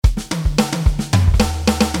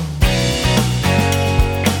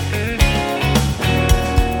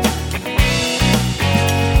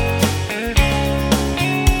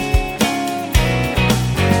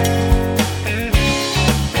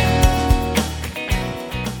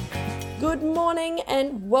morning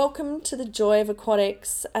and welcome to the Joy of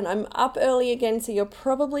Aquatics. And I'm up early again, so you're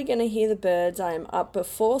probably going to hear the birds. I am up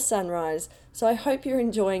before sunrise, so I hope you're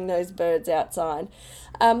enjoying those birds outside.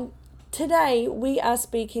 Today we are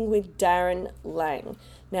speaking with Darren Lange.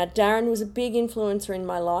 Now, Darren was a big influencer in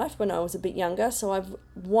my life when I was a bit younger, so I've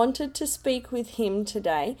wanted to speak with him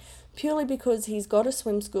today purely because he's got a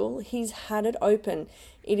swim school. He's had it open.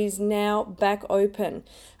 It is now back open.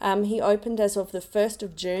 He opened as of the 1st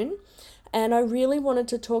of June, and I really wanted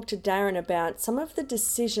to talk to Darren about some of the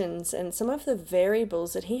decisions and some of the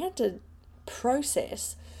variables that he had to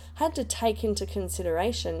process, had to take into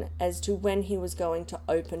consideration as to when he was going to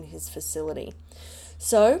open his facility.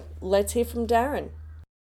 So let's hear from Darren.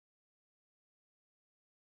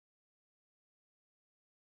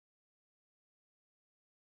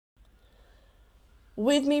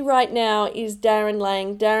 With me right now is Darren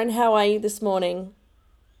Lange. Darren, how are you this morning?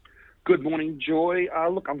 Good morning, Joy.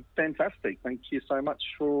 Look, I'm fantastic. Thank you so much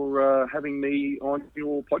for having me on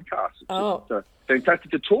your podcast. It's just fantastic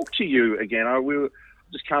to talk to you again. I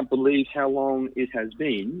just can't believe how long it has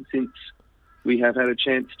been since we have had a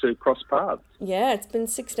chance to cross paths. Yeah, it's been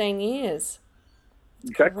 16 years.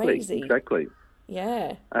 Exactly.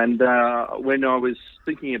 Yeah. And when I was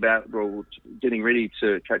thinking about getting ready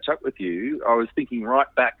to catch up with you, I was thinking right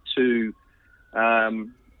back to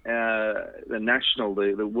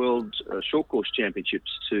the World Short Course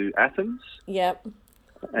Championships to Athens. Yep.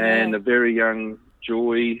 And a very young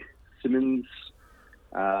Joy Simmons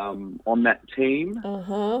on that team.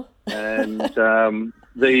 Uh-huh. And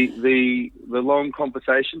the long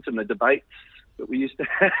conversations and the debates that we used to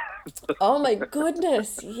have. Oh my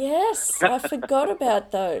goodness, yes, I forgot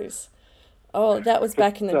about those. Oh, that was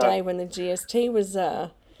back in the day when the GST was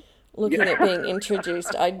looking at being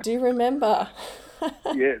introduced. I do remember.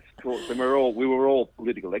 Yes, of course, and we were all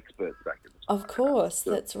political experts back then. Of course,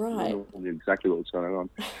 that's right. We knew exactly what was going on.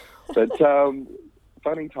 But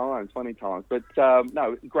funny times. But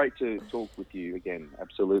no, great to talk with you again,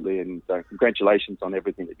 absolutely, and congratulations on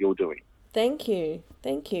everything that you're doing. Thank you.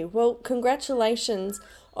 Well, congratulations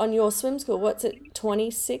on your swim school. What's it,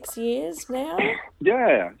 26 years now?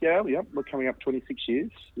 Yeah. We're coming up 26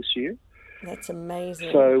 years this year. That's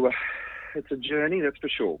amazing. So it's a journey, that's for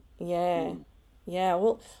sure. Yeah.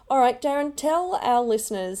 Well, all right, Darren, tell our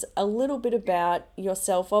listeners a little bit about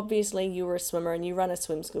yourself. Obviously, you were a swimmer and you run a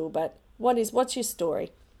swim school, but what's your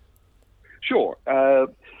story? Sure.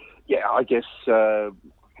 I guess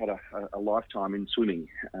had a lifetime in swimming,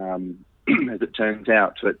 as it turns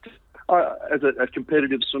out. But as a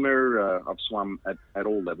competitive swimmer, I've swum at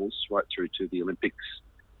all levels, right through to the Olympics.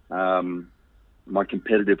 My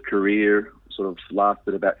competitive career sort of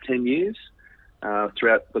lasted about 10 years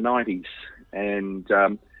throughout the 90s. And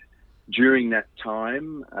during that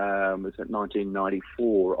time, it was at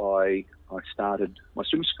 1994, I started my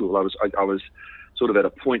swim school. I was sort of at a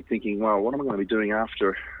point thinking, well, what am I going to be doing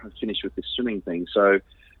after I finish with this swimming thing? So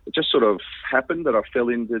it just sort of happened that I fell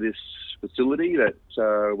into this facility that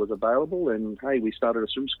was available, and hey, we started a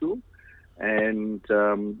swim school. And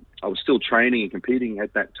I was still training and competing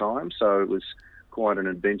at that time, so it was quite an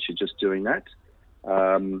adventure just doing that.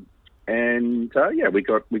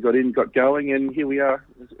 We got going, and here we are,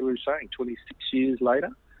 as we were saying, 26 years later.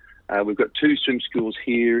 We've got two swim schools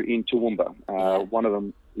here in Toowoomba. One of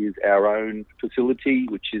them is our own facility,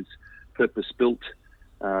 which is purpose-built,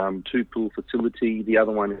 two-pool facility. The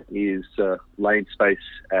other one is lane space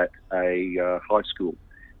at a high school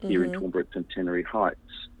here in Toowoomba at Centenary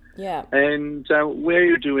Heights. Yeah. And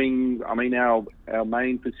we're doing, our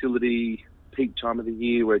main facility, peak time of the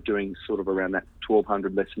year, we're doing sort of around that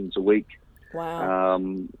 1,200 lessons a week. Wow.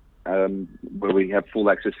 Where we have full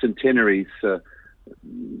access. Centenary's a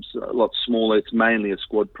lot smaller. It's mainly a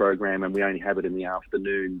squad program, and we only have it in the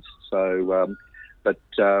afternoons. So,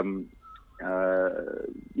 it's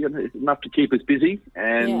enough to keep us busy,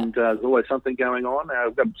 and there's always something going on.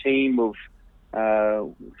 We've got a team of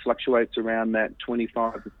fluctuates around that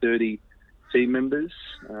 25 to 30 team members.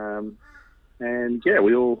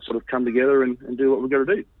 We all sort of come together and do what we've got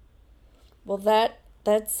to do. Well,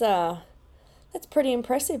 that's pretty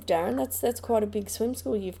impressive, Darren. That's quite a big swim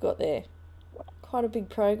school you've got there. Quite a big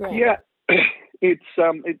program. Yeah, it's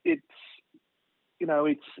I've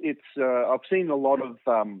seen a lot of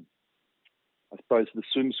I suppose the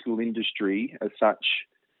swim school industry as such,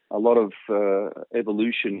 a lot of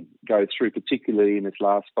evolution go through, particularly in its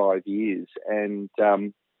last 5 years, and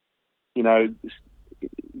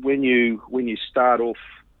when you start off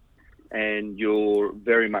and you're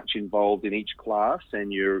very much involved in each class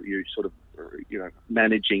and you're sort of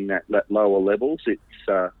managing that lower levels,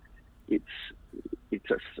 it's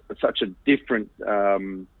such a different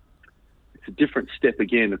it's a different step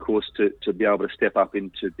again, of course, to be able to step up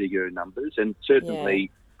into bigger numbers, and certainly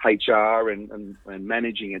HR and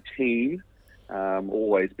managing a team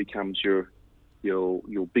always becomes your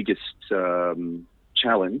biggest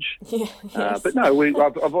challenge. Yeah, yes. But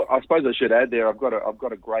no, I suppose I should add there. I've got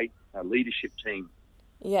a great leadership team.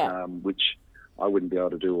 Which I wouldn't be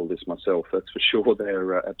able to do all this myself. That's for sure.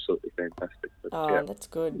 They're absolutely fantastic. But, That's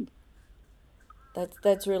good.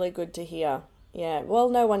 That's really good to hear. Yeah. Well,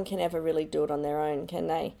 no one can ever really do it on their own, can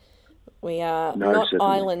they? We are not certainly.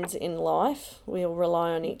 islands in life. We'll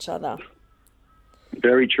rely on each other.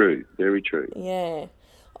 Very true. Very true. Yeah.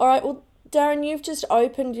 All right. Well, Darren, you've just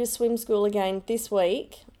opened your swim school again this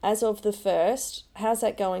week, as of the 1st. How's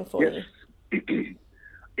that going for you?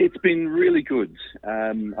 It's been really good.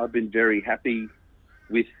 I've been very happy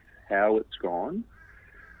with how it's gone.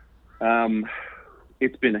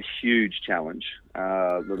 It's been a huge challenge.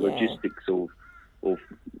 The logistics of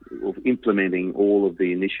implementing all of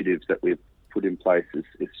the initiatives that we've put in place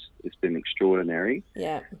it's been extraordinary.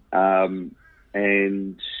 Yeah.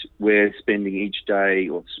 And we're spending each day,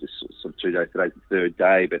 or sort of 2 days, today's the third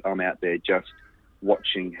day, but I'm out there just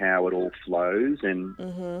watching how it all flows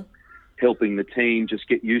and helping the team just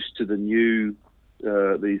get used to the new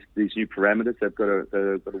these new parameters they've got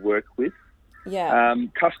to work with. Yeah.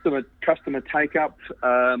 Customer take up,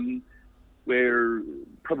 we're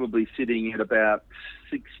probably sitting at about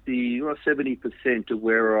 60 or 70% of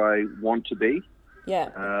where I want to be.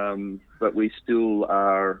 Yeah. But we still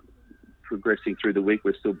are progressing through the week.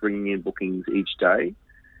 We're still bringing in bookings each day.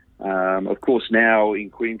 Of course, now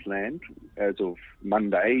in Queensland, as of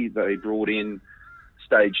Monday, they brought in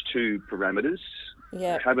stage 2 parameters.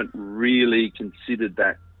 Yeah. Haven't really considered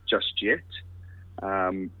that just yet.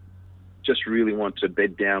 Just really want to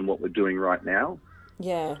bed down what we're doing right now.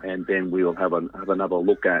 Yeah. And then we'll have another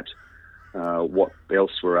look at what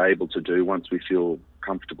else we're able to do once we feel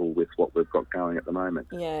comfortable with what we've got going at the moment.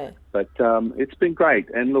 Yeah. But it's been great.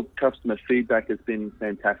 And look, customer feedback has been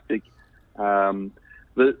fantastic.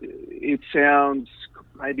 It sounds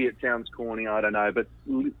corny, I don't know, but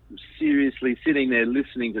seriously, sitting there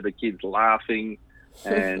listening to the kids laughing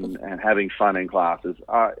and having fun in classes,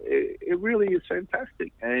 it really is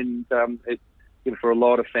fantastic. And for a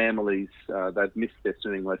lot of families, they've missed their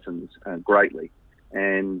swimming lessons greatly,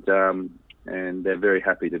 and they're very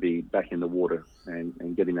happy to be back in the water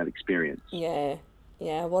and getting that experience. Yeah.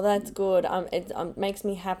 Well, that's good. It makes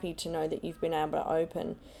me happy to know that you've been able to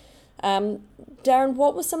open. Darren,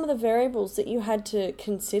 what were some of the variables that you had to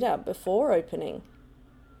consider before opening?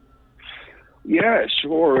 Yeah,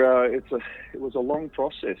 sure. It was a long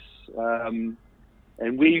process, and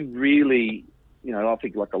we really, I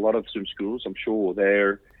think like a lot of swim schools, I'm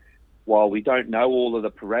sure while we don't know all of the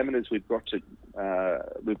parameters we've got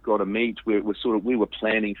to meet, we were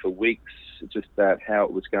planning for weeks just about how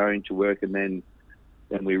it was going to work, and then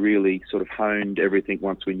we really sort of honed everything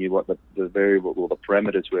once we knew what the variable or the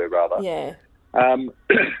parameters were, rather. Yeah.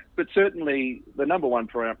 But certainly the number one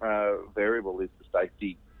variable is the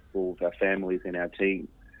safety of our families and our team.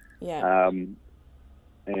 Yeah.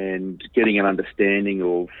 And getting an understanding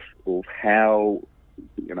of how,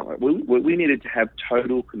 we needed to have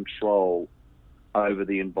total control over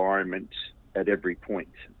the environment at every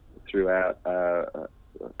point throughout a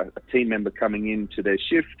team member coming into their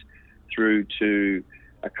shift through to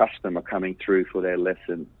a customer coming through for their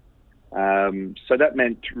lesson. So that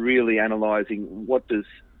meant really analysing what does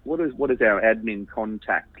our admin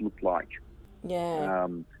contact look like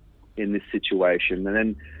in this situation, and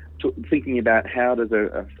then thinking about how does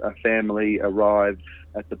a family arrive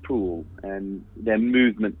at the pool and their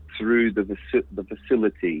movement through the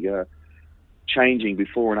facility, changing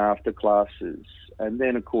before and after classes, and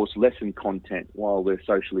then of course lesson content while we're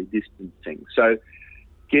socially distancing. So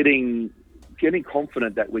getting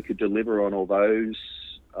confident that we could deliver on all those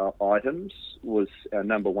items was our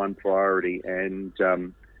number one priority, and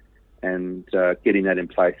getting that in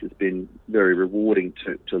place has been very rewarding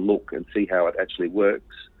to look and see how it actually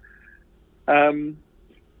works.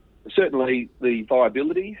 Certainly the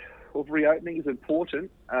viability of reopening is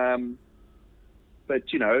important, but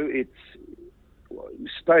it's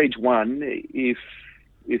stage 1.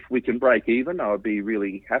 If we can break even, I would be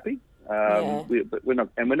really happy. But we're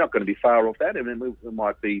not going to be far off that, and then we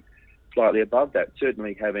might be slightly above that.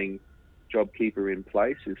 Certainly having JobKeeper in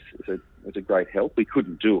place is a great help. We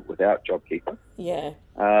couldn't do it without JobKeeper. Yeah.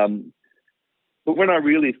 But when I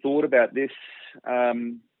really thought about this,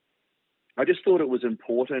 I just thought it was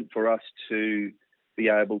important for us to be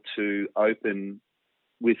able to open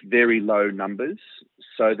with very low numbers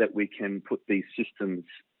so that we can put these systems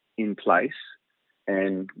in place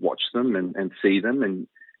and watch them and see them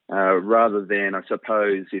rather than, I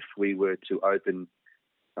suppose, if we were to open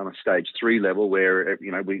on a stage 3 level where,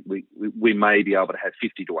 we may be able to have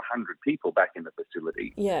 50 to 100 people back in the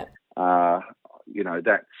facility. Yeah.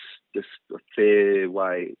 That's just a fair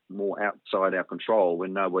way more outside our control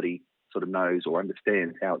when nobody sort of knows or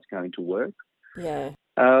understands how it's going to work. Yeah.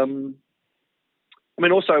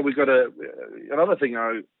 Also we've got another thing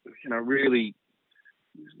I, really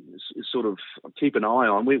sort of keep an eye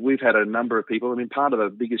on. We've had a number of people. Part of the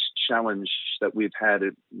biggest challenge that we've had,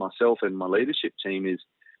 myself and my leadership team, is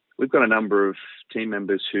we've got a number of team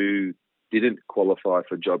members who didn't qualify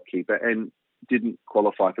for JobKeeper and didn't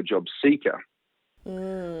qualify for Job Seeker.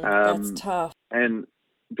 That's tough. And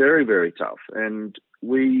very, very tough. And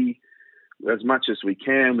we, as much as we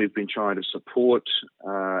can, we've been trying to support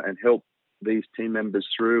and help these team members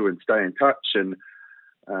through and stay in touch and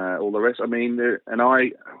all the rest.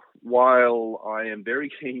 While I am very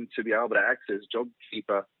keen to be able to access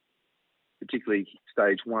JobKeeper, particularly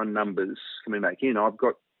stage 1 numbers coming back in, I've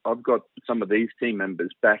got some of these team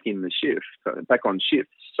members back on shifts,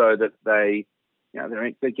 so that they're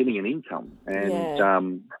getting an income,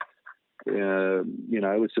 and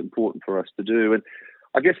it's important for us to do. And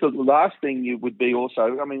I guess the last thing would be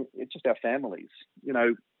also, it's just our families.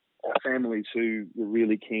 Our families who were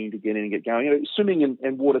really keen to get in and get going. Swimming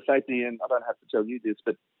and water safety, and I don't have to tell you this,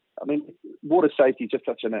 but water safety is just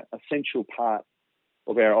such an essential part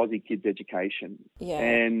of our Aussie kids' education. Yeah.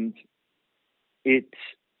 And it's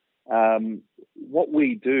what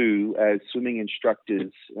we do as swimming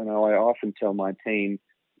instructors. I often tell my team,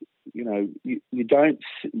 you don't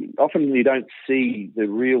see the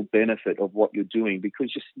real benefit of what you're doing,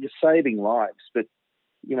 because you're saving lives. But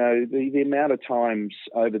the amount of times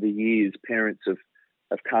over the years parents have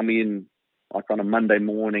come in like on a Monday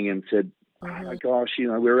morning and said, "Oh gosh, we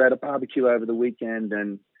were at a barbecue over the weekend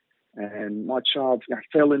and my child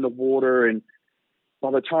fell in the water, and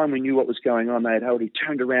by the time we knew what was going on, they had already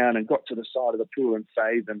turned around and got to the side of the pool and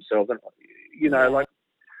saved themselves." And like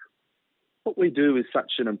what we do is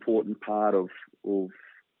such an important part of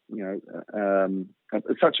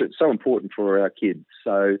it's so important for our kids.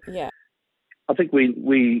 So yeah. I think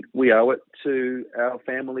we owe it to our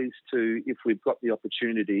families to, if we've got the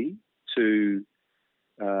opportunity to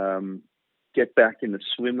get back in the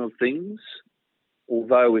swim of things,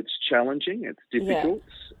 although it's challenging, it's difficult.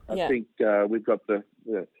 Yeah. I think we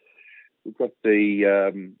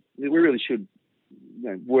really should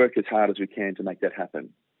work as hard as we can to make that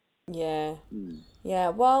happen. Yeah. Yeah.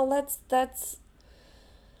 Well, that's.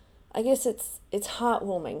 I guess it's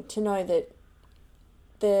heartwarming to know that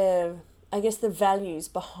the values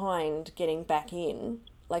behind getting back in,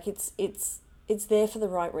 like it's there for the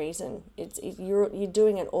right reason. You're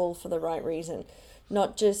doing it all for the right reason,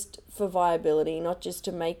 not just for viability, not just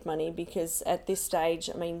to make money, because at this stage,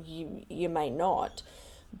 you may not,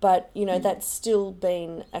 but that's still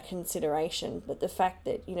been a consideration. But the fact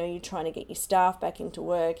that you're trying to get your staff back into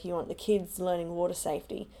work, you want the kids learning water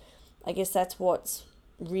safety, I guess that's what's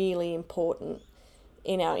really important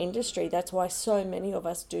in our industry. That's why so many of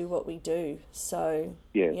us do what we do. So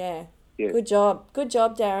yeah. Good job,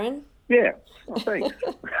 Darren. Yeah. Oh, thanks.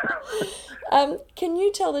 Can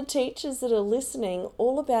you tell the teachers that are listening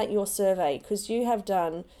all about your survey, because you have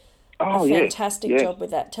done a fantastic job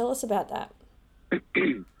with that. Tell us about that.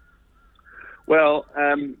 Well,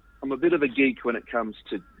 I'm a bit of a geek when it comes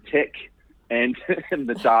to tech and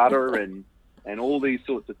the data and all these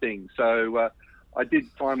sorts of things. So I did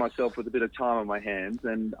find myself with a bit of time on my hands,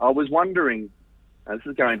 and I was wondering, this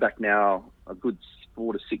is going back now a good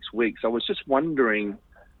 4 to 6 weeks, I was just wondering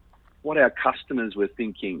what our customers were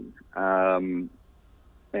thinking, and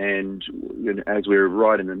as we were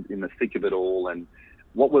right in the thick of it all, and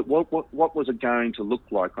what was it going to look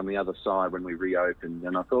like on the other side when we reopened.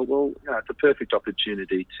 And I thought, well, it's a perfect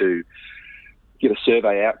opportunity to get a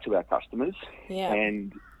survey out to our customers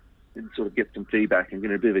and sort of get some feedback and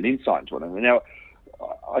get a bit of an insight into it. Now,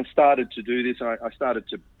 I started to do this. I started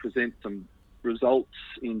to present some results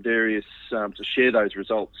in various, to share those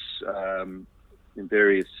results in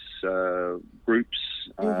various groups,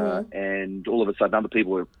 and all of a sudden other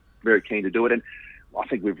people were very keen to do it. And I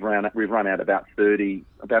think we've run out about 30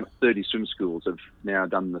 swim schools have now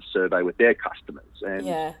done the survey with their customers,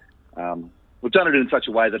 and we've done it in such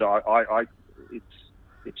a way that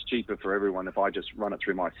it's cheaper for everyone if I just run it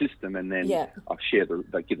through my system and then I share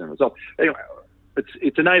they give them a result. Anyway,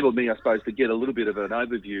 it's enabled me, I suppose, to get a little bit of an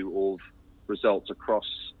overview of results across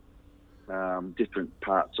different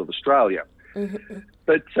parts of Australia. Mm-hmm.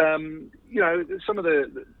 But some of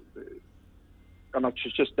the and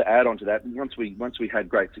just to add on to that, once we had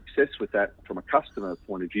great success with that from a customer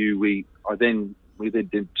point of view, I then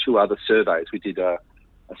did two other surveys. We did a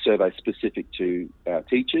survey specific to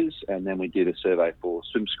teachers, and then we did a survey for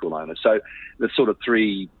swim school owners. So there's sort of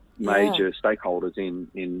three major stakeholders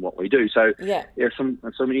in what we do. So some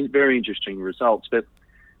very interesting results. But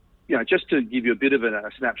just to give you a bit of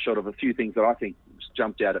a snapshot of a few things that I think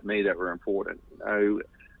jumped out at me that were important.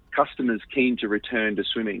 Customers keen to return to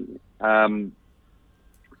swimming.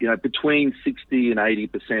 Between 60 and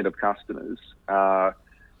 80% of customers are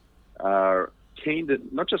keen to,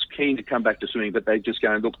 not just keen to come back to swimming, but they just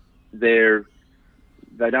go and look, they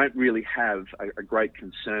don't really have a great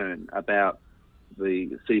concern about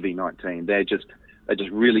the CV-19. They're just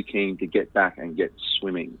really keen to get back and get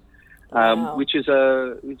swimming, which is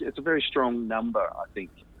it's a very strong number, I think.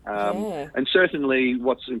 And certainly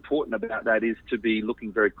what's important about that is to be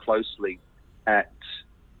looking very closely at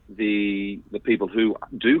the people who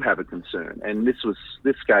do have a concern. And this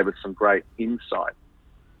gave us some great insight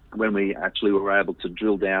when we actually were able to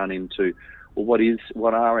drill down into, well,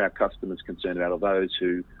 what are our customers concerned about, of those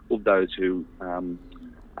who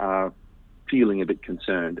are feeling a bit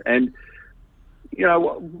concerned. And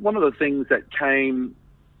one of the things that came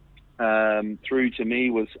through to me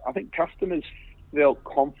was, I think customers felt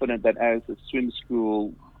confident that as a swim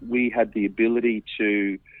school we had the ability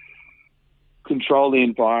to control the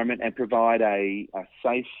environment and provide a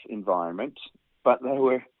safe environment, but they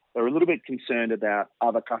were a little bit concerned about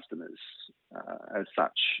other customers as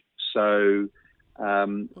such. So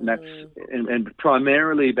that's and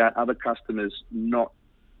primarily about other customers not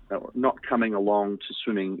coming along to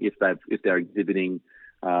swimming if they're exhibiting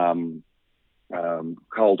cold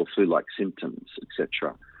or flu-like symptoms,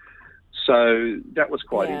 etc. So that was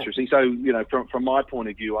quite interesting. So from my point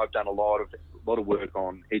of view, I've done a lot of work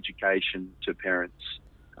on education to parents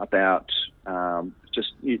about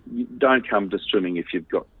just you don't come to swimming if you've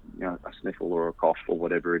got a sniffle or a cough or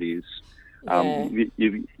whatever it is.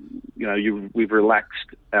 We've relaxed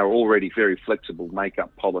our already very flexible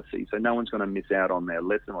makeup policy, so no one's going to miss out on their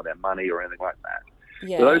lesson or their money or anything like that.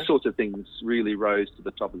 So those sorts of things really rose to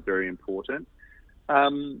the top as very important.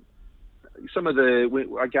 I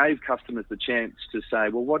gave customers the chance to say,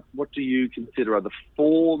 well, what do you consider are the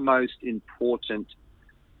four most important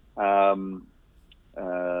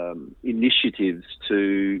initiatives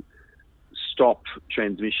to stop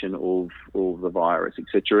transmission of the virus,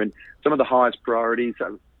 etc. And some of the highest priorities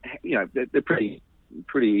are, they're pretty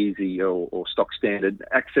easy or stock standard.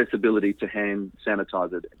 Accessibility to hand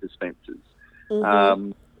sanitizer dispensers.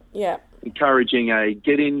 Encouraging a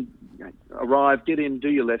get in, arrive, get in, do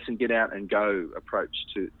your lesson, get out and go approach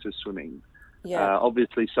to swimming.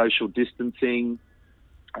 Obviously social distancing,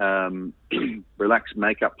 relaxed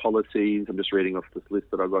makeup policies. I'm just reading off this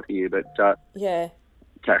list that I've got here, but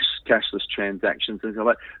cashless transactions and things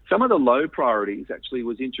like that. Some of the low priorities actually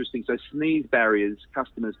was interesting. So sneeze barriers,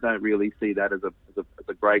 customers don't really see that as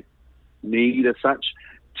a great need as such.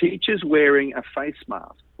 Teachers wearing a face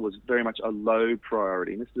mask was very much a low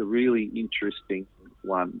priority, and this is a really interesting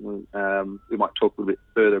one. We might talk a little bit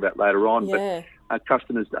further about later on, but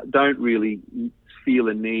customers don't really feel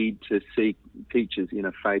a need to see teachers in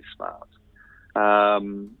a face mask.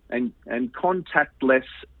 And contactless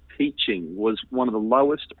teaching was one of the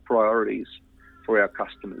lowest priorities for our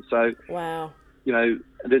customers. So,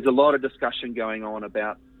 there's a lot of discussion going on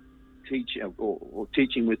about teaching or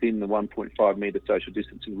teaching within the 1.5 metre social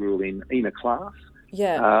distancing rule in a class.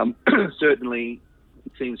 Certainly,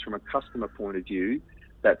 it seems from a customer point of view,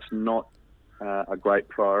 that's not a great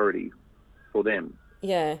priority for them.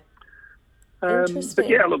 Interesting.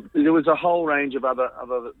 But look, there was a whole range of other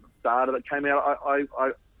data that came out.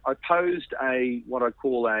 I posed what I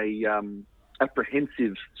call a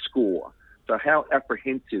apprehensive score. So how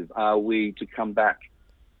apprehensive are we to come back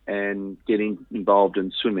and getting involved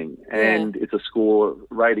in swimming? And it's a score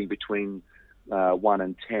rating between 1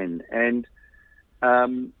 and 10. And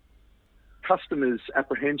customers'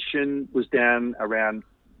 apprehension was down around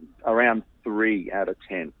 3 out of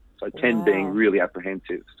 10. So 10 being really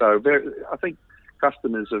apprehensive. So I think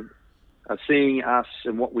customers are seeing us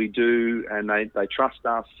and what we do, and they trust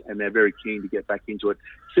us, and they're very keen to get back into it.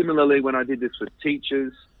 Similarly, when I did this with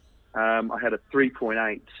teachers, I had a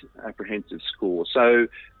 3.8 apprehensive score. So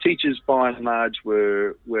teachers, by and large,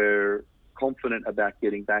 were confident about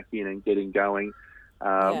getting back in and getting going.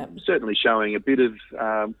 Certainly showing a bit of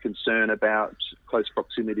concern about close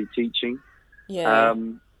proximity teaching.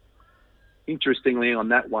 Interestingly, on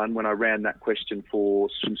that one, when I ran that question for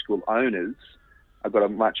swim school owners, I got a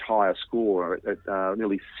much higher score at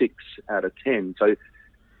nearly 6 out of 10. So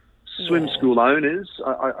swim school owners,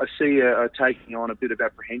 I see are taking on a bit of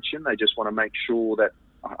apprehension. They just want to make sure that,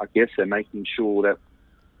 I guess they're making sure that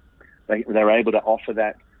they're able to offer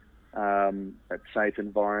that safe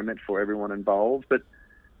environment for everyone involved. But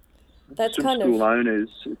that's swim kind school of owners.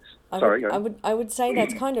 I would say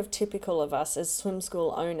that's kind of typical of us as swim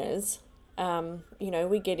school owners.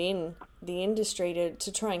 We get in the industry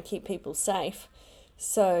to try and keep people safe.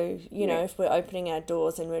 So, know, if we're opening our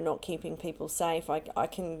doors and we're not keeping people safe, I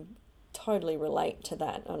can totally relate to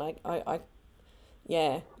that. And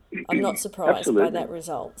I'm not surprised by that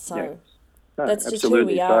result. So that's just who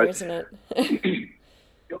we are, isn't it?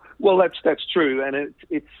 Well, that's true, and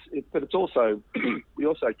but it's also we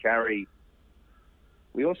also carry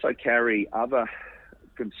other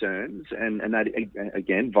concerns, and that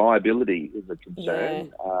again, viability is a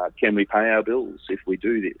concern. Yeah. Can we pay our bills if we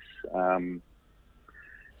do this? Can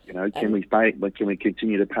we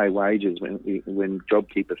continue to pay wages when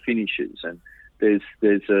JobKeeper finishes? And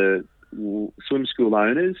there's a swim school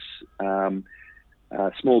owners,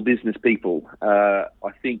 small business people.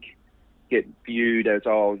 I think get viewed as,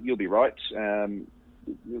 oh, you'll be right,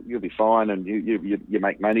 you'll be fine, and you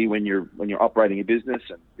make money when you're operating a business,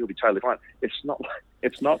 and you'll be totally fine. It's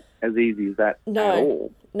not as easy as that at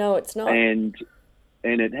all. No, it's not. And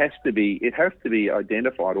it has to be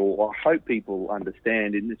identified, or I hope people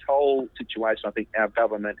understand in this whole situation. I think our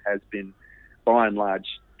government has been, by and large,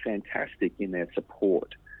 fantastic in their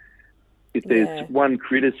support. If there's one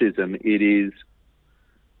criticism, it is,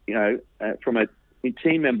 from a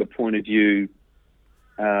team member point of view,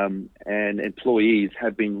 and employees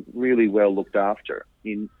have been really well looked after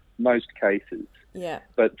in most cases. Yeah.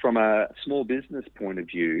 But from a small business point of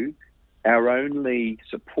view, our only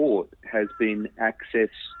support has been access,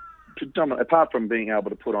 apart from being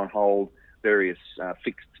able to put on hold various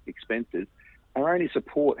fixed expenses, our only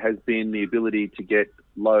support has been the ability to get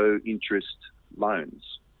low interest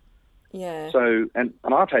loans. Yeah. So, and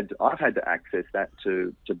I've had to access that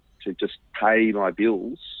to just pay my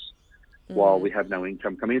bills while we have no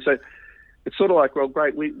income coming in. So it's sort of like, well,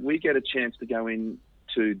 great, we get a chance to go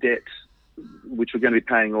into debt, which we're going to be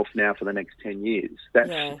paying off now for the next 10 years. But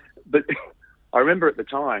I remember at the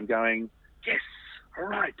time going, yes, all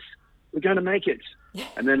right, we're going to make it.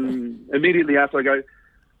 And then immediately after I go,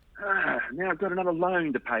 now I've got another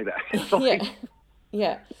loan to pay back.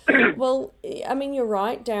 Yeah. Well, I mean, you're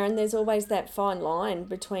right, Darren. There's always that fine line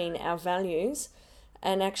between our values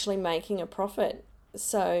and actually making a profit.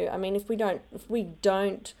 So, I mean, if we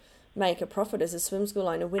don't make a profit as a swim school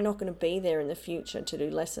owner, we're not going to be there in the future to do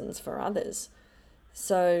lessons for others.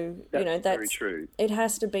 So, that's very true. It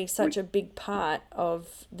has to be such a big part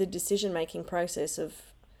of the decision-making process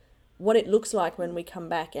of what it looks like when we come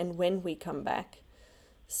back and when we come back.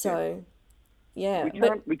 So,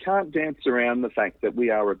 we can't dance around the fact that we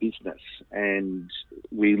are a business and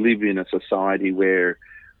we live in a society where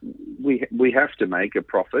we have to make a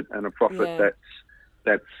profit, and a profit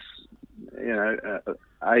that's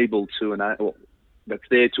able to enable, that's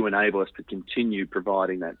there to enable us to continue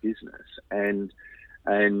providing that business, and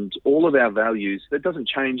all of our values. That doesn't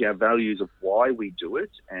change our values of why we do it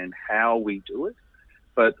and how we do it,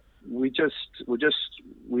 but we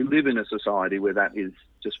live in a society where that is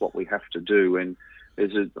just what we have to do, and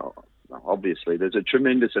there's a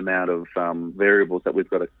tremendous amount of variables that we've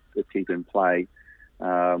got to keep in play.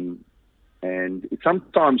 And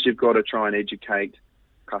sometimes you've got to try and educate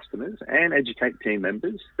customers and educate team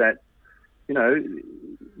members that,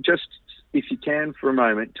 just if you can for a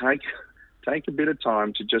moment, take a bit of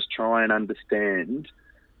time to just try and understand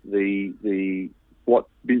what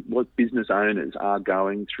business owners are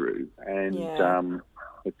going through, and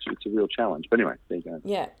it's a real challenge. But anyway, there you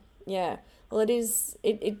go. Yeah. Well, it is.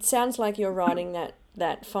 It sounds like you're riding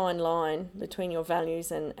that fine line between your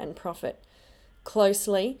values and profit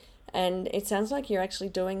closely, and it sounds like you're actually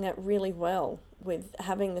doing that really well with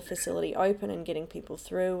having the facility open and getting people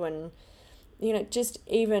through, and just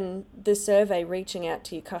even the survey, reaching out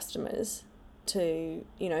to your customers to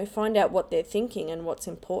find out what they're thinking and what's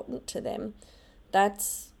important to them.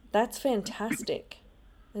 That's fantastic.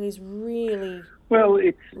 That is really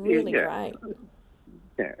great.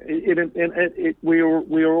 Yeah, we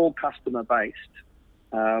are all customer based.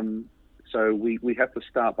 So we have to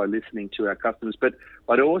start by listening to our customers. But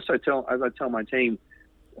I'd also tell my team,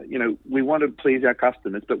 we want to please our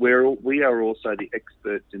customers, but we are also the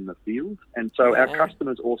experts in the field, and so our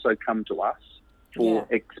customers also come to us for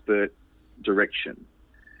expert direction.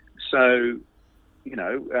 So,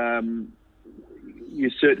 you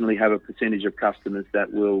certainly have a percentage of customers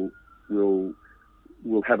that will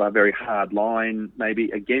have a very hard line, maybe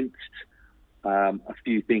against a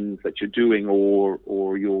few things that you're doing, or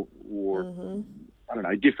I don't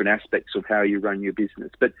know, different aspects of how you run your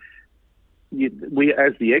business. But we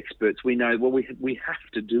as the experts, we know, well, we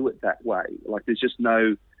have to do it that way. Like there's just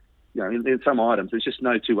no, in some items, there's just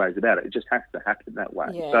no two ways about it. It just has to happen that way.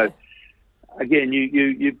 Yeah. So again,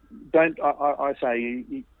 you don't, I say,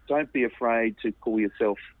 you don't be afraid to call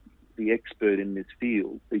yourself the expert in this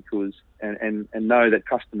field, because, and know that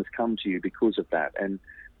customers come to you because of that, and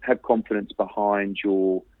have confidence behind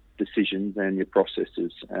your decisions and your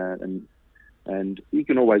processes. And you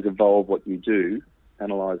can always evolve what you do,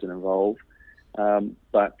 analyse and evolve,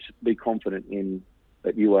 but be confident in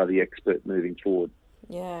that you are the expert moving forward.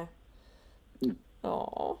 Yeah.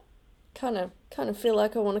 Oh, kind of feel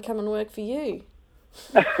like I want to come and work for you.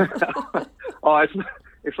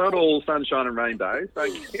 It's not all sunshine and rainbows.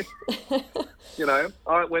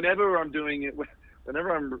 Whenever I'm doing it,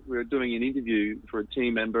 we're doing an interview for a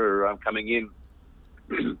team member coming in,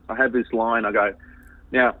 I have this line. I go,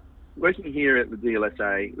 now, working here at the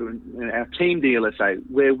DLSA, our team DLSA,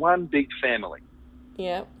 we're one big family.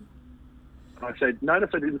 Yeah. I said,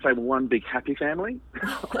 notice I didn't say one big happy family.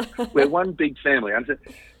 We're one big family. I said,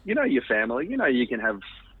 your family, you can have,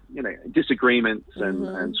 disagreements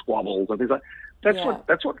and squabbles and things like that.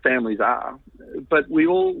 That's what families are. But we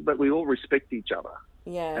all respect each other.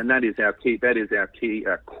 Yeah. And that is our key.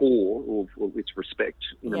 Our core of its respect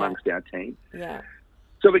amongst our team. Yeah.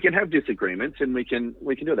 So we can have disagreements and we can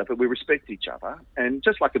do that, but we respect each other. And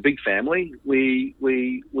just like a big family, we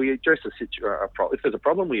address if there's a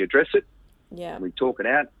problem, we address it. Yeah. We talk it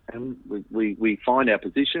out, and we find our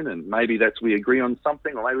position, and maybe we agree on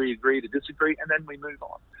something, or maybe we agree to disagree, and then we move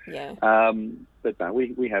on. Yeah. But no,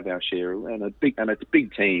 we have our share, and it's a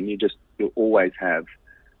big team. You always have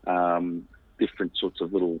different sorts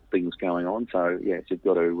of little things going on. So yes, you've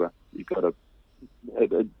got to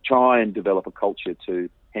try and develop a culture to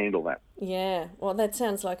handle that. Yeah. Well, that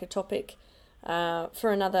sounds like a topic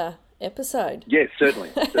for another episode. Yes,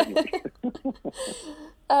 certainly.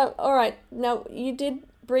 All right. Now, you did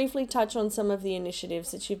briefly touch on some of the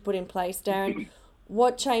initiatives that you've put in place, Darren.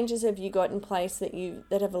 What changes have you got in place that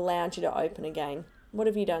have allowed you to open again? What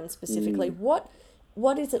have you done specifically? What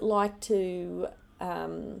is it like to,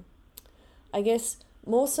 I guess,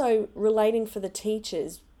 more so relating for the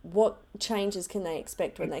teachers? What changes can they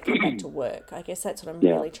expect when they come back to work? I guess that's what I'm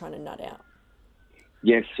really trying to nut out.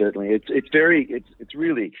 Yes, certainly. It's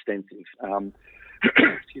really extensive.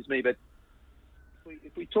 Excuse me, but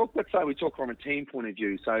if we talk, let's say we talk from a team point of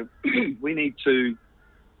view. So we need to,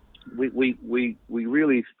 we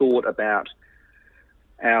really thought about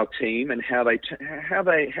our team and how are they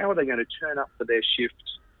going to turn up for their shift,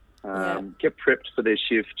 get prepped for their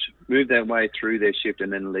shift, move their way through their shift,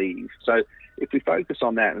 and then leave. So if we focus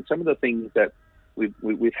on that, and some of the things that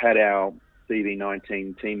we've had our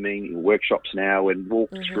CV19 team meeting workshops now and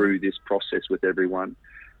walked through this process with everyone.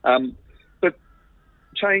 But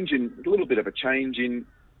a little bit of a change in,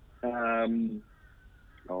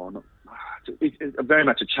 very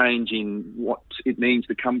much a change in what it means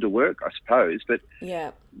to come to work, I suppose. But,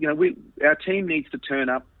 our team needs to turn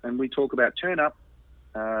up, and we talk about turn up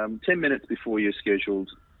 10 minutes before your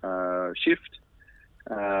scheduled shift,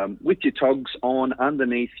 with your togs on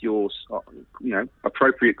underneath your,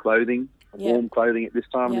 appropriate clothing. Warm clothing at this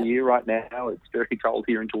time of the year. Right now, it's very cold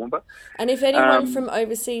here in Toowoomba. And if anyone from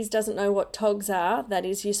overseas doesn't know what togs are, that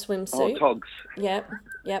is your swimsuit. Oh, togs. Yeah.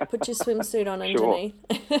 Put your swimsuit on underneath.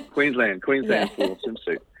 Queensland for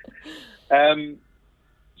swimsuit.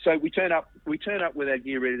 So we turn up with our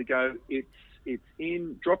gear ready to go. It's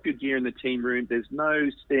in. Drop your gear in the team room. There's no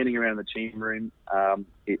standing around the team room.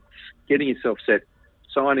 It's getting yourself set,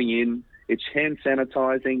 signing in. It's hand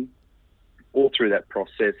sanitizing all through that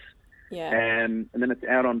process. Yeah. And then it's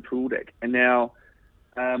out on pool deck. And now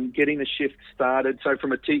getting the shift started. So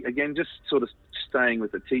from again, just sort of staying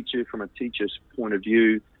with the teacher, from a teacher's point of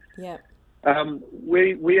view. Yeah.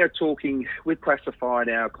 We are talking, we've classified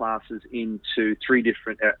our classes into three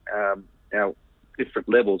different, our different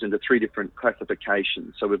levels into three different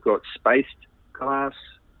classifications. So we've got spaced classes.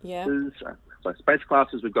 Yeah. So spaced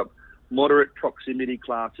classes, we've got moderate proximity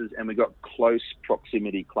classes, and we've got close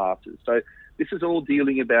proximity classes. So this is all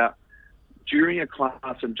dealing about during a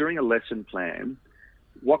class and during a lesson plan,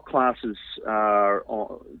 what classes are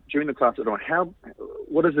during the class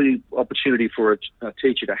what is the opportunity for a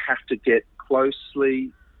teacher to have to get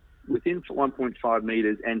closely within 1.5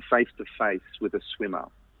 metres and face to face with a swimmer.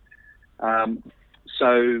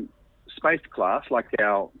 So spaced class, like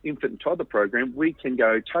our infant and toddler program, we can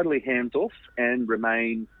go totally hands off and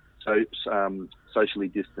remain socially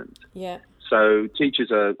distanced. Yeah. So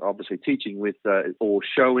teachers are obviously teaching with or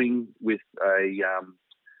showing with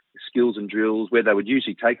skills and drills where they would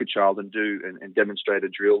usually take a child and do and demonstrate a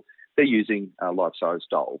drill. They're using a life-size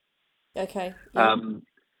doll. Okay. Yeah.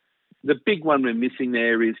 The big one we're missing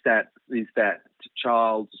there is that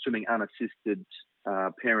child swimming unassisted,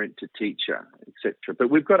 parent to teacher, etc. But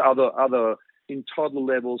we've got other in toddler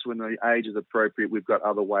levels when the age is appropriate. We've got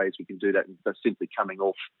other ways we can do that. That's simply coming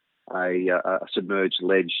off a submerged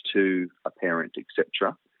ledge to a parent,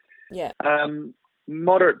 etc. Yeah.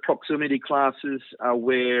 Moderate proximity classes are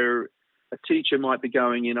where a teacher might be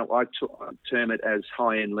going in. I term it as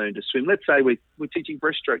high-end learn to swim. Let's say we're teaching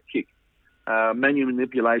breaststroke kick. Manual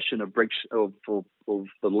manipulation of the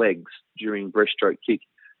legs during breaststroke kick,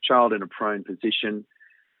 child in a prone position.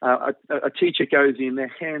 A teacher goes in, they're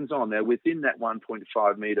hands-on, they're within that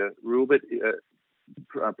 1.5 metre rule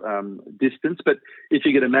distance. But if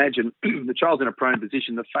you could imagine, the child's in a prone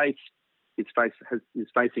position, the face is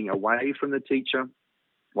facing away from the teacher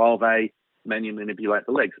while they manually manipulate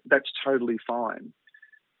the legs. That's totally fine.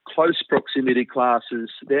 Close proximity classes,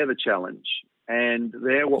 they're the challenge. And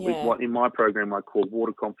they're what in my program I call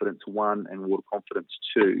Water Confidence 1 and Water Confidence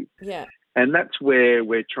 2. Yeah. And that's where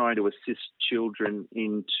we're trying to assist children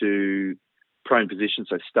into prone positions,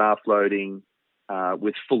 so star floating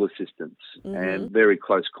with full assistance and very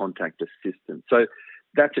close contact assistance. So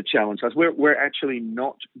that's a challenge. We're actually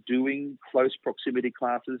not doing close proximity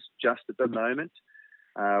classes just at the moment.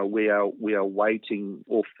 We are waiting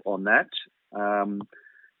off on that.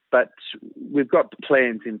 But we've got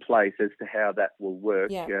plans in place as to how that will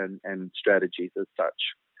work and strategies as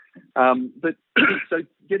such. But so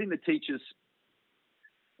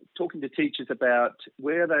talking to teachers about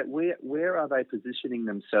where are they positioning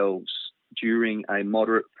themselves during a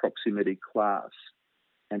moderate proximity class,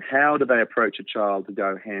 and how do they approach a child to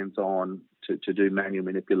go hands-on to do manual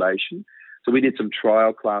manipulation. So we did some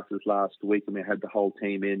trial classes last week, and we had the whole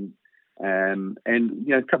team in. And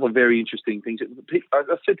a couple of very interesting things. I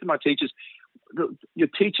said to my teachers, your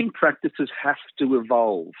teaching practices have to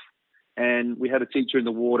evolve. And we had a teacher in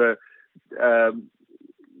the water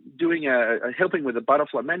doing helping with a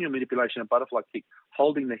butterfly, manual manipulation of butterfly kick,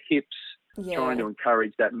 holding the hips, trying to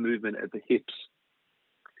encourage that movement at the hips,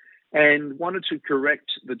 and wanted to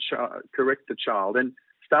correct the child, and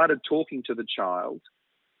started talking to the child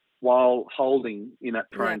while holding in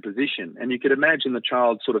that prone position. And you could imagine the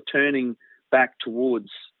child sort of turning back towards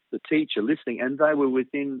the teacher, listening, and they were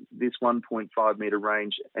within this 1.5 metre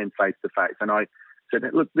range and face to face. And I said,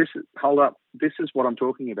 look, this is what I'm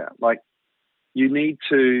talking about. Like, if you need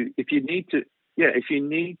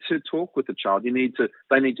to talk with the child, they need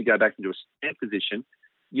to go back into a stand position.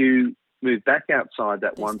 You move back outside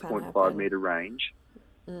that 1.5 metre range,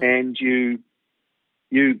 and you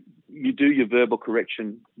do your verbal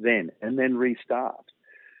correction then, and then restart.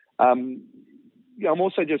 I'm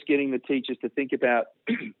also just getting the teachers to think about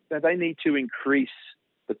that they need to increase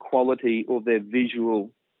the quality of their visual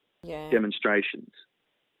demonstrations.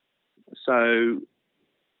 So,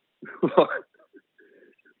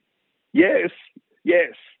 yes.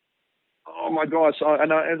 Oh my gosh! As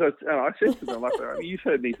I said to them, you've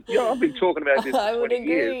heard me. I've been talking about this for 20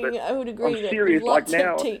 years. But I would agree. I'm serious. Like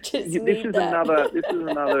now, this is another.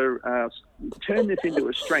 Turn this into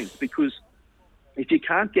a strength, because if you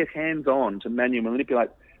can't get hands-on to manually manipulate,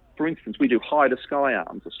 for instance, we do high to sky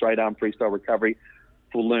arms, a straight arm freestyle recovery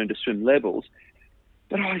for learn to swim levels.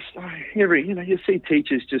 But you see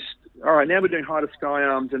teachers just, all right, now we're doing high to sky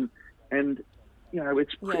arms, and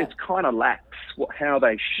it's kind of lax how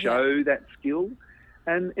they show that skill.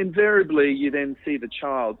 And invariably, you then see the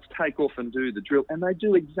child take off and do the drill, and they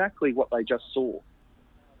do exactly what they just saw,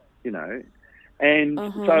 And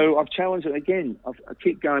so I've challenged it again. I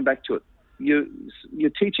keep going back to it. Your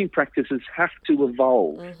teaching practices have to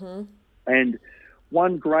evolve. And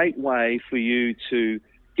one great way for you to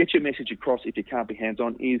get your message across, if you can't be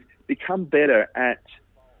hands-on, is become better at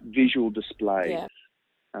visual displays.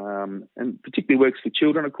 And particularly works for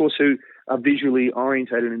children, of course, who are visually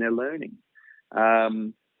orientated in their learning.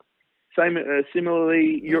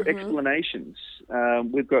 Similarly, your explanations.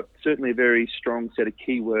 We've got certainly a very strong set of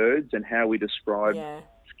keywords and how we describe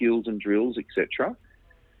skills and drills, etc.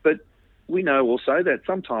 But we know also that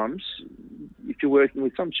sometimes, if you're working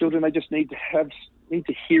with some children, they just need to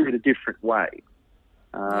hear it a different way.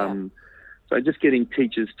 So just getting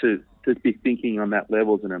teachers to be thinking on that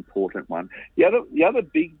level is an important one. The other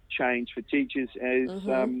big change for teachers is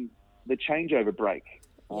the changeover break.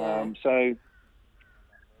 So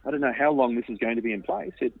I don't know how long this is going to be in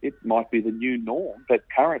place. It might be the new norm, but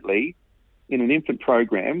currently in an infant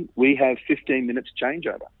program, we have 15 minutes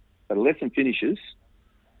changeover. So the lesson finishes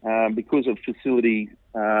because of facility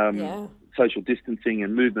social distancing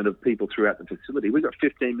and movement of people throughout the facility. We've got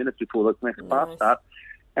 15 minutes before the next class starts,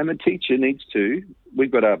 and the teacher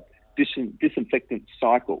we've got a disinfectant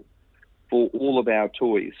cycle for all of our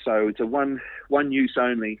toys. So it's a one use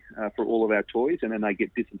only for all of our toys, and then they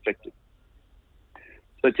get disinfected.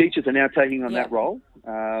 So teachers are now taking on that role.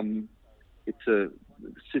 It's a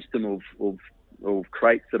system of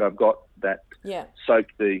crates that I've got that soak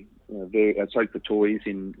the toys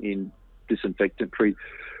in disinfectant,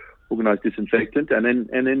 pre-organised disinfectant, and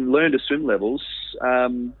then learn to swim levels.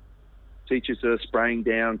 Teachers are spraying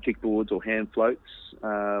down kickboards or hand floats.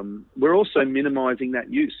 We're also minimising that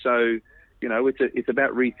use. So, it's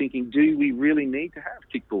about rethinking, do we really need to have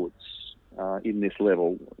kickboards in this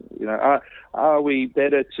level? Are we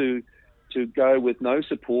better to go with no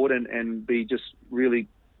support and be just really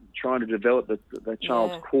trying to develop the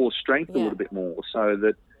child's core strength a little bit more so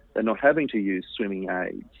that they're not having to use swimming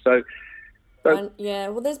aids? So well,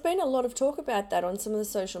 there's been a lot of talk about that on some of the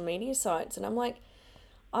social media sites, and I'm like,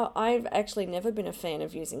 I've actually never been a fan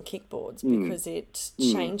of using kickboards because it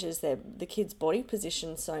changes the kid's body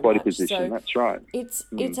position so much. Body position, so that's right.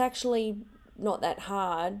 It's actually not that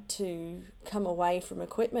hard to come away from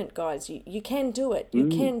equipment, guys. You can do it. You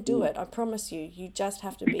can do it. I promise you. You just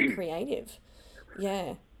have to be creative.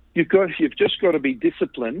 Yeah. You've just got to be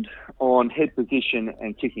disciplined on head position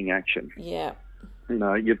and kicking action. Yeah.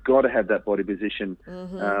 You've got to have that body position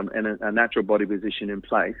and a natural body position in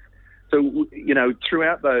place. So,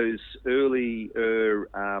 throughout those early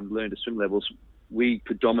learn to swim levels, we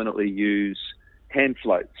predominantly use hand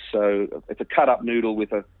floats. So it's a cut-up noodle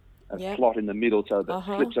with a slot in the middle so that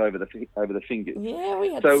flips over the fingers. Yeah,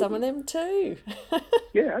 we had some of them too.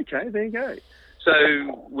 Yeah, okay, there you go.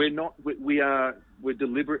 So we're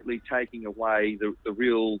deliberately taking away the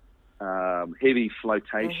real heavy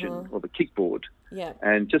flotation or the kickboard,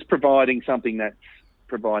 and just providing something that's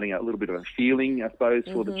providing a little bit of a feeling, I suppose,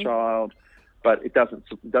 for the child, but it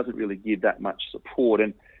doesn't really give that much support.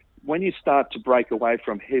 And when you start to break away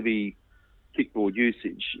from heavy kickboard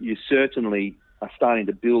usage, you certainly are starting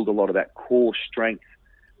to build a lot of that core strength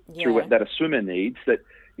through that a swimmer needs. That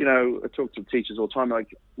I talk to teachers all the time.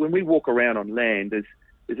 Like when we walk around on land, there's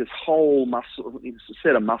this whole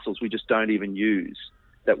set of muscles we just don't even use.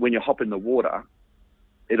 That when you hop in the water,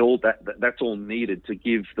 that's all needed to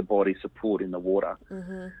give the body support in the water.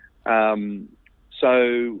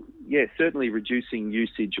 So certainly reducing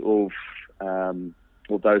usage of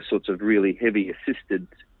those sorts of really heavy assisted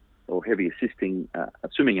or heavy assisting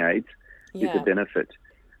swimming aids is a benefit.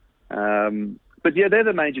 But they're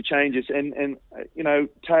the major changes. And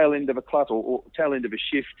tail end of a class or tail end of a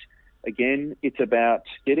shift, again, it's about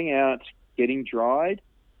getting out, getting dried,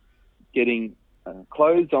 getting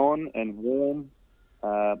clothes on and warm,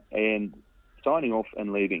 and signing off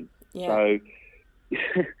and leaving. So,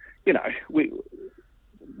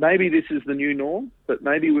 maybe this is the new norm, but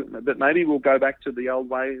maybe we'll go back to the old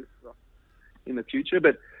way in the future.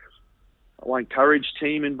 But I encourage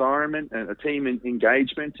team environment and a team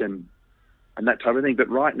engagement and that type of thing. But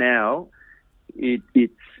right now, it's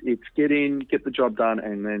get the job done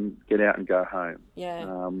and then get out and go home.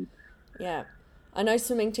 I know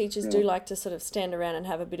swimming teachers do like to sort of stand around and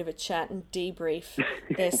have a bit of a chat and debrief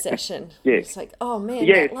their session. It's like, oh man,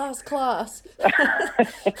 that last class.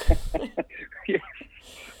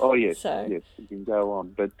 Oh yes, so. Yes, you can go on.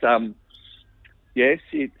 But yes,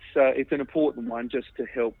 it's an important one just to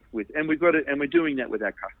help with, and we're doing that with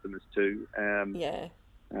our customers too. And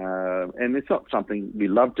it's not something we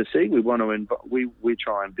love to see. We want to, we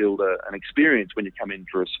try and build an experience when you come in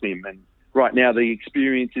for a swim. And right now, the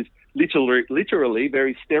experience is literally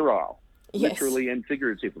very sterile, literally and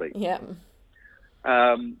figuratively. Yeah.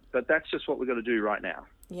 But that's just what we've got to do right now.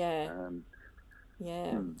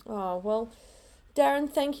 Oh, well, Darren,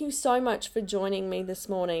 thank you so much for joining me this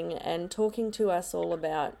morning and talking to us all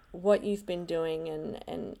about what you've been doing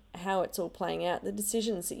and how it's all playing out, the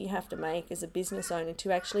decisions that you have to make as a business owner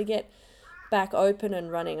to actually get back open and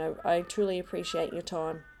running. I truly appreciate your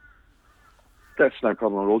time. That's no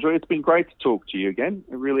problem at all, Joy. It's been great to talk to you again.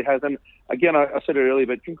 It really has. And again, I said it earlier,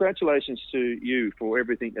 but congratulations to you for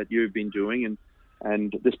everything that you've been doing.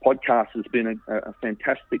 And this podcast has been a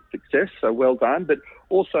fantastic success, so well done. But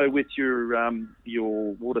also with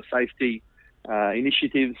your water safety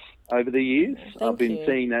initiatives over the years. I've been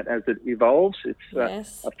seeing that as it evolves. It's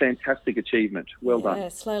a fantastic achievement. Well done. Yeah,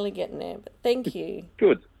 slowly getting there, but thank you.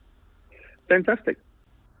 Good. Fantastic.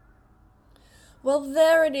 Well,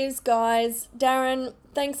 there it is, guys. Darren,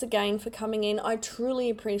 thanks again for coming in. I truly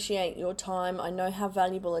appreciate your time. I know how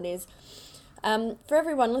valuable it is. For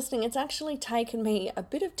everyone listening, it's actually taken me a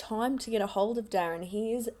bit of time to get a hold of Darren.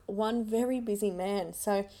 He is one very busy man.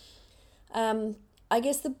 So I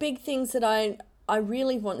guess the big things that I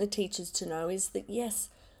really want the teachers to know is that, yes,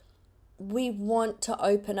 we want to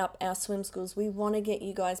open up our swim schools. We want to get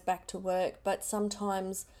you guys back to work, but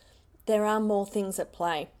sometimes there are more things at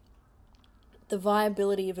play. The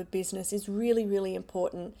viability of a business is really, really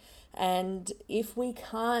important. And if we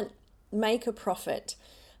can't make a profit,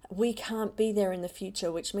 we can't be there in the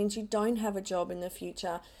future, which means you don't have a job in the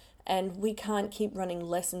future, and we can't keep running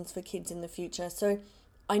lessons for kids in the future. So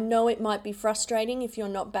I know it might be frustrating if you're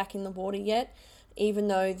not back in the water yet, even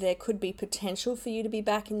though there could be potential for you to be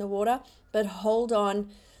back in the water, but hold on.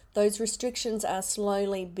 Those restrictions are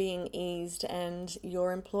slowly being eased, and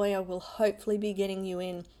your employer will hopefully be getting you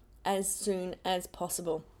in as soon as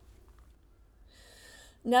possible.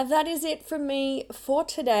 Now that is it from me for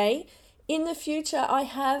today. In the future,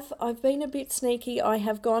 I've been a bit sneaky. I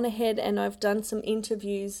have gone ahead and I've done some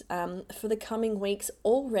interviews for the coming weeks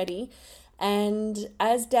already. And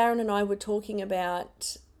as Darren and I were talking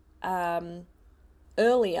about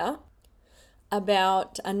earlier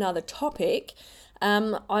about another topic,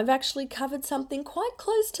 I've actually covered something quite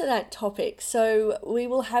close to that topic. So we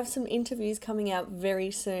will have some interviews coming out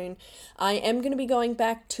very soon. I am going to be going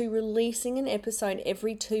back to releasing an episode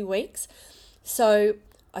every 2 weeks. So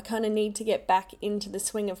I kind of need to get back into the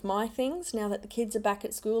swing of my things. Now that the kids are back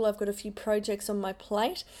at school, I've got a few projects on my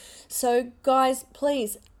plate. So guys,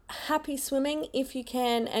 please, happy swimming if you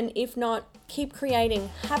can, and if not, keep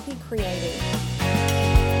creating. Happy creating.